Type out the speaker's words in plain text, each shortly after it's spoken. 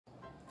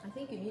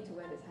think you need to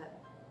wear this hat.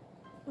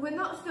 We're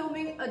not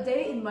filming a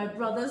day in my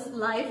brother's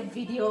live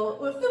video.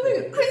 We're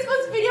filming a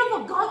Christmas video,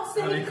 for God's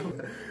sake!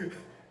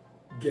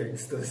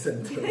 Gangster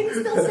Center.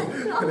 Gangster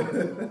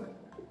Center!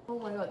 Oh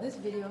my god, this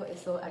video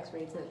is so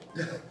X-rated.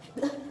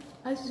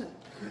 I should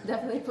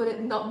definitely put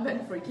it not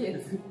meant for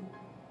kids.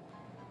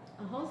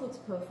 Our house looks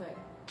perfect.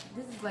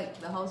 This is like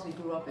the house we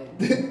grew up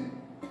in.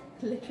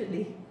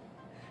 Literally.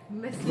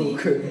 Messy.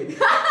 Broken.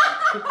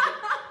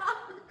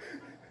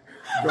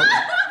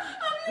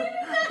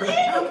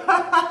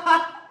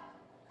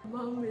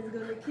 Mom is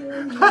gonna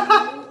kill you.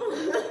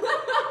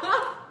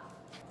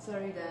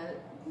 Sorry, Dad.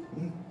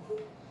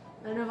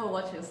 I never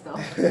watch your stuff.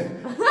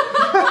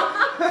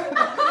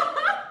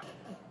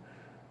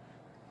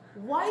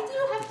 Why do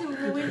you have to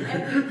ruin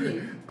everything?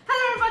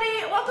 Hello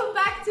everybody, welcome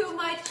back to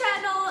my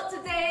channel.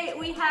 Today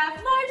we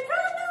have my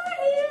brother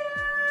here.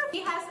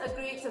 He has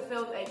agreed to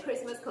film a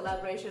Christmas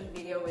collaboration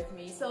video with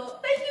me, so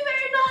thank you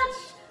very much.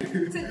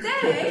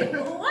 Today,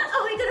 what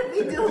are we gonna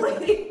be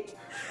doing?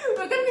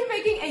 We're gonna be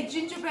making a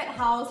gingerbread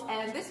house,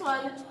 and this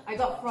one I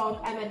got from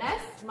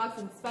M&S, Marks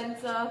and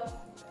Spencer.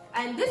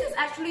 And this is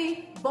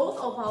actually both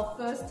of our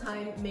first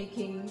time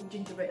making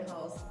gingerbread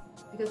house,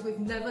 because we've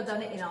never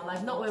done it in our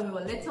life. Not when we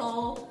were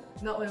little,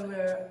 not when we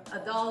were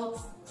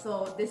adults.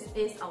 So this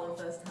is our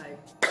first time.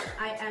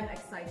 I am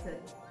excited.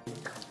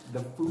 The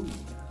food.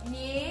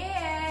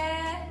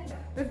 Yeah!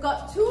 We've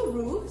got two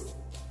roofs,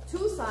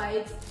 two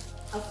sides,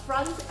 a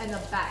front and a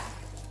back.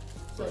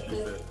 So it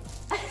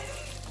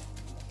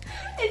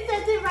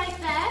says it right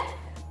there.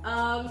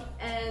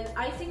 And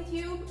icing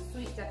tube,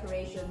 sweet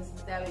decorations,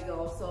 there we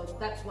go. So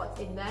that's what's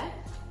in there.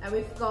 And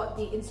we've got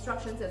the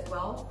instructions as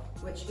well,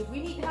 which if we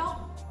need help,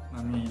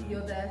 I mean,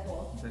 you're there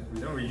for. we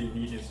don't really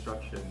need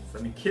instructions. I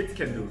mean, kids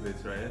can do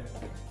this, right?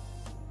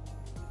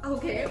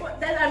 Okay, well,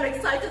 then I'm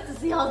excited to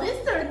see how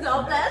this turns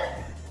out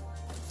then.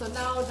 So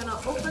now we're gonna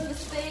open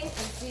this thing and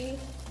see.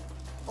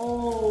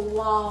 Oh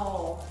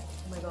wow!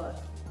 Oh my god.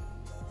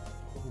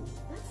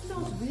 That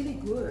smells really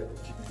good.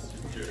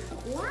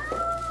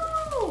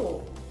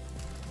 Wow!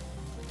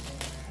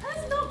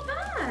 That's not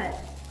bad.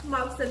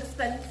 Marks and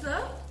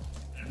Spencer.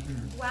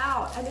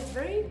 Wow, and it's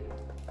very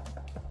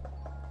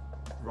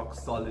Rock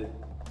solid.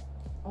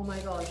 Oh my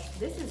gosh,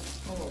 this is,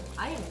 oh,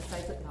 I am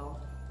excited now.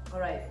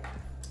 Alright,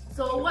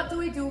 so what do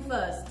we do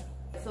first?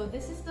 So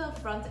this is the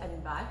front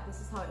and back. This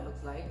is how it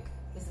looks like.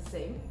 It's the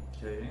same.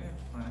 Okay,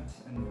 front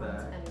and back.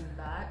 Front and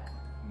back.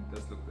 It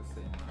does look the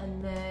same. Huh?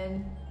 And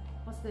then,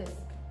 what's this?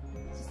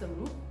 This is the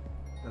roof?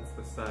 That's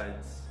the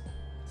sides.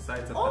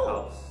 Sides of Oh. the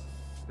house.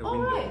 The Oh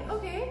windows. right,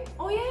 okay.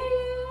 Oh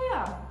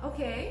yeah.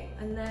 Okay,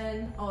 and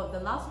then, oh, the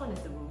last one is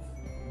the roof.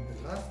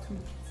 The last two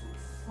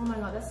pieces. Oh my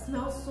god, that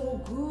smells so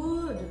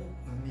good.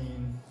 I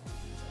mean,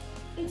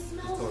 It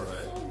smells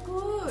alright. so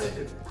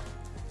good.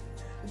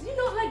 Do you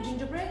not like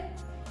gingerbread?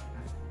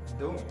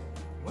 don't.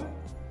 What?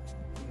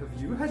 Have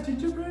you had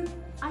gingerbread?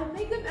 I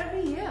make them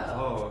every year.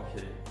 Oh,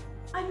 okay.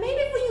 I made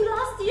it for you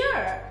last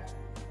year.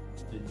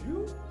 Did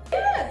you?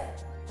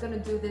 Yes! Gonna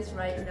do this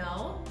right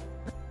now.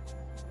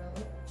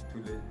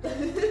 Too late.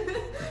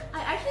 I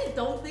actually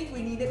don't think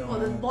we need it for No,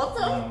 the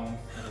bottom. No,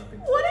 I don't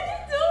think so. What are you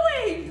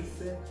doing? Just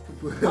said to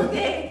put.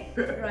 Okay,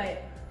 right.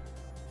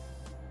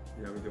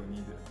 Yeah, we don't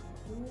need it.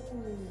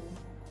 Ooh.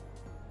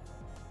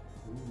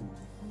 Ooh.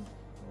 Oh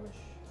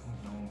gosh. Oh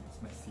no, it's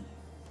messy.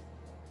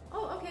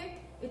 Oh, okay.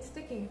 It's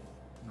sticking.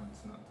 No,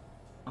 it's not.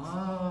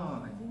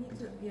 Ah, You need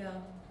to,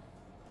 yeah.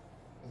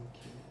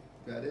 Okay,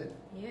 got it?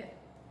 Yeah.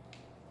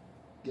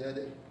 Get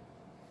it?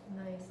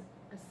 Nice.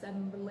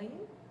 Assembling.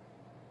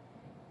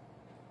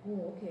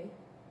 Oh, okay.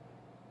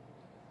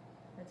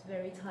 That's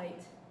very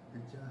tight.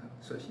 Good job.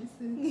 So she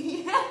said.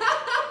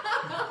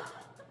 Oh.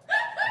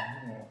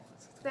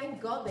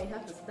 Thank God they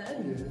have the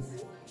stand.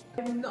 Yes.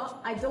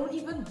 I don't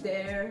even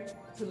dare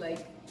to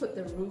like put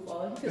the roof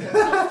on because I'm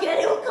so scared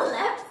it will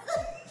collapse.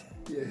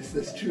 Yes,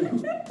 that's true.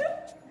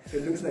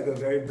 It looks like a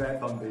very bad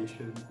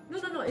foundation.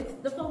 No, it's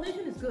the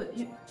foundation is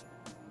good.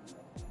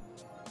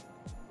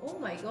 Oh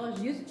my gosh,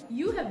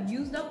 you have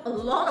used up a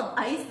lot of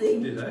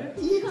icing. Did I?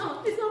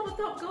 Yeah, it's half the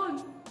top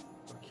gone.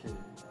 Okay.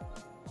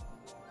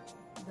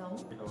 Down.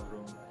 I was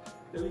wrong.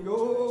 There we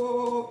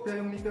go.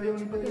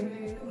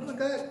 Okay. Oh my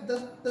god,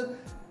 the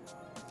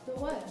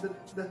what?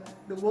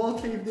 the wall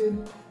caved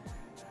in.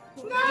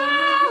 No!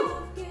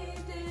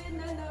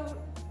 No.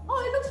 Oh,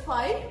 it looks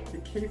fine.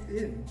 It caved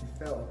in. It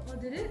fell. Oh,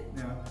 did it?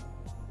 Yeah.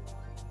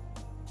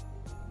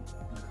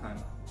 You can't.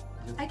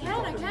 Just I take can,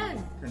 off I the can.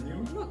 roof. Can you?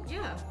 Look,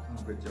 yeah.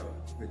 Oh, good job.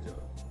 Good job.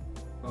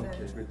 Okay,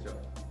 Then- good job.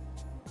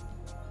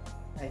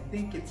 I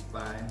think it's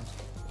fine.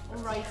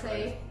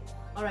 Alrighty.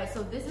 Alright,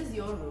 so this is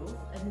your room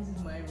and this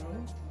is my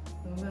room.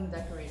 I'm gonna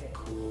decorate it.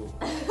 Cool.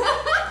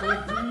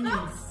 Cool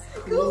beans.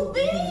 Cool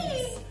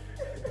beans!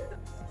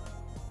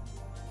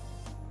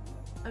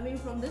 I mean,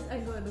 from this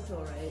angle it looks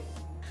alright.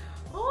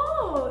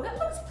 Oh, that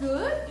looks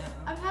good. Yeah.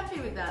 I'm happy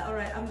with that.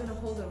 Alright, I'm gonna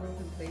hold the roof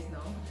in place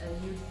now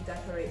and you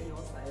decorate your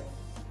side.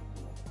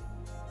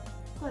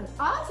 Oh, an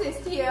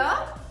artist here?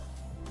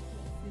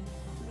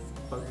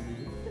 Fuzzy.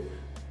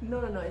 No,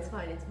 it's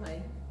fine, it's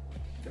fine.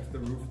 That's the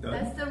roof done.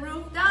 That's the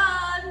roof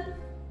done.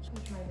 Let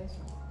me try this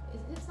one.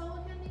 Is this sour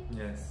candy?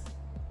 Yes.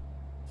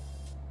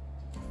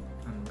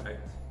 I'm right.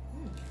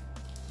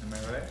 Am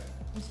I right?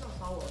 It's not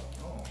sour.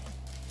 Oh.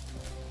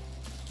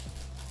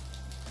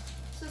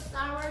 It's a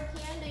sour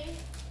candy.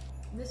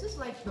 This is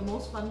like the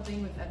most fun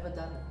thing we've ever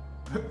done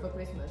for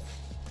Christmas.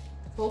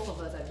 Both of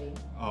us, I mean.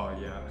 Oh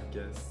yeah, I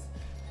guess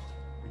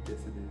it is.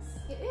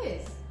 It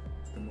is.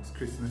 It's the most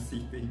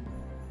Christmassy thing.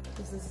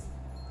 This is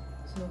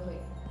snowflake.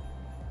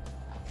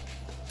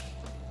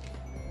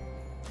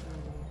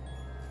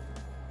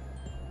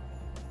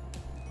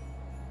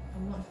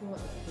 I'm not sure what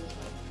that tastes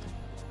like.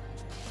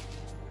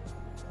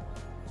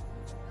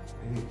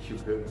 I hate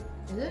sugar.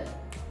 Is it?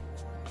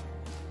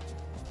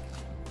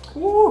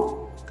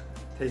 Woo!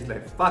 Tastes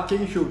like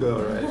fucking sugar,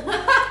 right?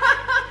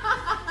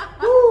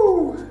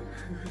 Woo!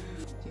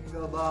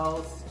 Jingle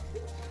bells.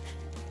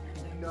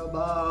 Jingle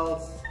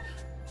bells.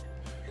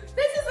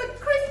 This is a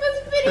Christmas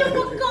video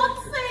for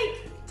God's sake!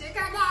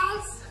 Jingle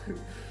bells!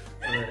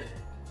 Alright.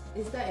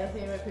 Is that your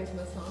favorite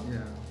Christmas song? Yeah.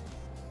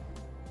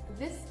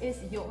 This is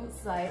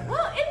Yunsai.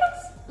 Well, it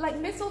looks like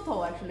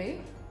mistletoe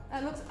actually.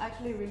 That looks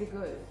actually really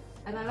good.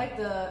 And I like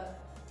the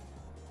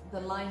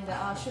line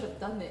that I should have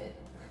done it.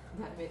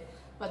 Damn it.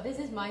 But this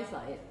is my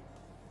side.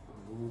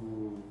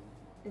 Ooh.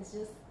 It's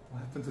just What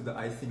happened to the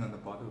icing on the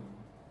bottom?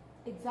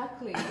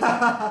 exactly.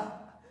 I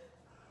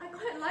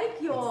quite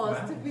like yours,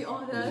 It's to nice. be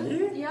honest.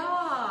 Really? Yeah.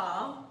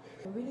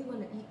 I really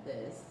want to eat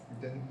this.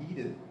 Then eat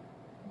it.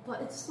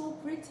 But it's so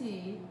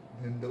pretty.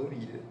 Then don't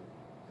eat it.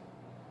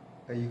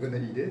 Are you gonna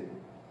eat it?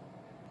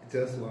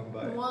 Just one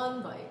bite.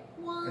 One bite.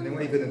 One. And then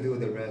what are you gonna do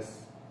with the rest?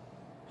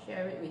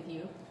 Share it with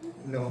you.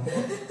 No.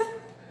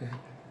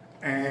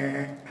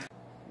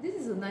 This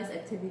is a nice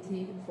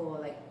activity for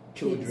like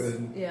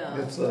Children. kids. Yeah.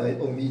 That's why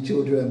only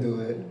children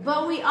do it.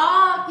 But we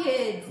are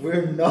kids.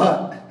 We're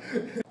not.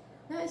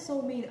 That is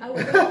so mean. I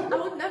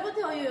would never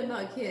tell you you're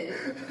not a kid.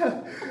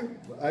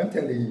 I'm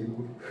telling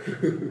you.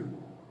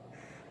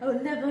 I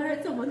would never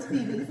hurt someone's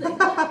feelings like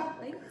that.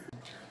 Like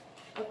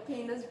a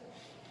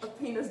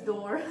penis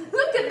door.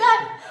 Look at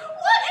that!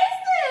 What is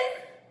this?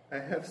 I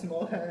have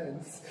small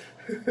hands.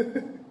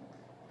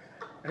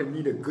 I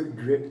need a good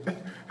grip.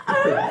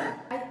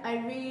 I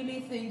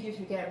really think you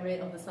should get rid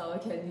of the sour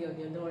candy on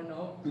your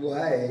doorknob.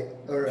 Why?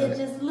 Alright. It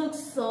just looks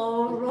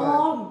so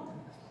wrong.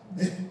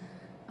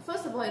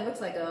 First of all, it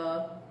looks like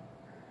a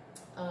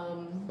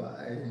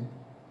Fine.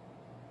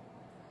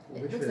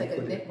 Where it should looks I like a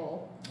put it?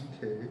 nipple.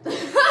 Okay.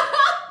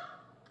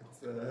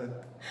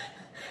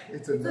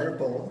 It's a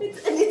nurple. It's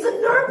a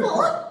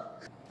nurple.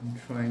 I'm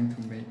trying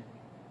to make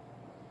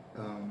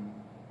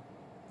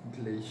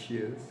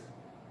glaciers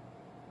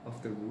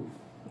of the roof.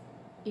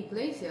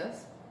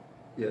 Iglesias.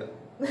 Yeah.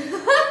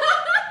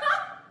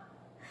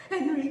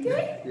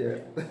 Enrique? Yeah.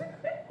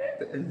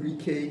 The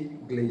Enrique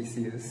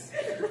glaciers.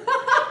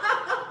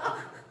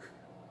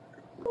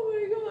 Oh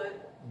my god.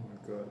 Oh my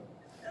god.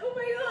 Oh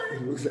my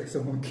god. It looks like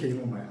someone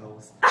came on my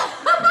house.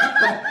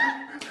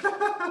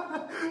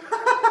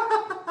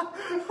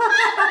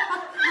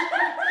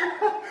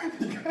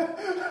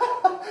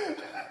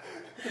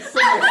 It's so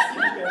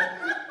messy.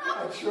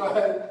 I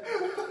tried.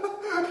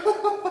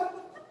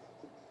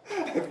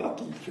 I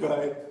fucking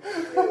tried.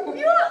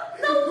 You're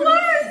the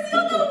worst!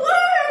 You're the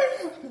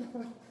worst!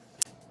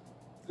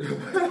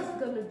 It's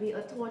gonna be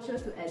a torture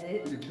to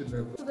edit You can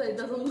never so that it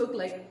doesn't look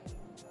like.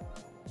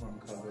 one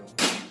color.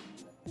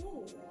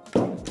 Ooh.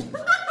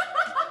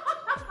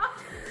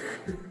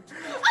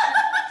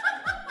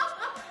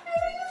 And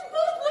we just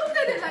both looked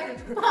at it like,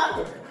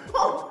 fuck!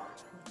 Oh.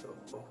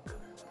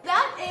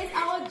 That is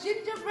our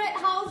gingerbread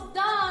house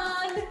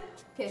done!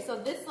 Okay,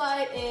 so this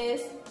side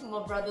is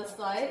my brother's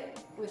side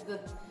with the.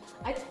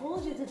 I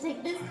told you to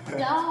take this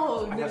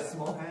down! I have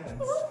small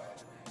hands.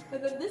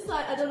 And then this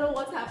side, I don't know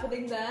what's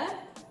happening there.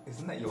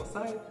 Isn't that your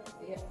side?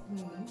 Yeah.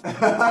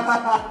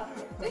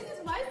 This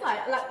is my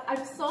side. Like,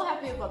 I'm so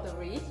happy about the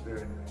wreath.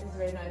 Very nice. It's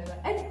very nice.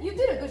 And you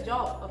did a good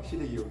job.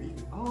 Actually, you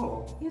read.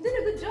 Oh, You did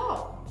a good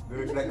job.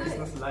 very It looks like nice.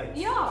 Christmas lights.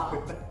 Yeah.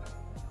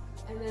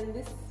 And then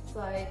this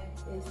side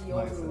is your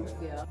My roof. side.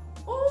 Yeah.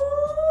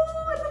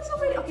 Oh, it looks so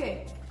pretty.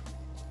 Okay.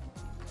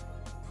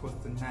 It was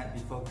the night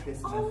before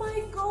Christmas. Oh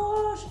my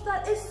gosh,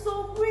 that is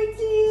so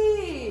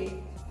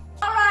pretty.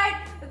 Alright,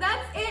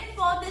 that's it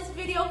for this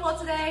video for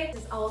today.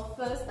 This is our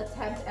first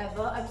attempt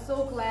ever. I'm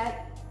so glad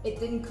it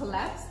didn't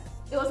collapse.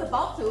 It was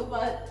about to,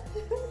 but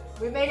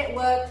we made it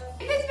work.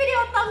 Give this video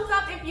a thumbs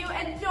up if you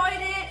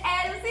enjoyed it,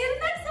 and see you in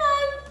the next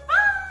one.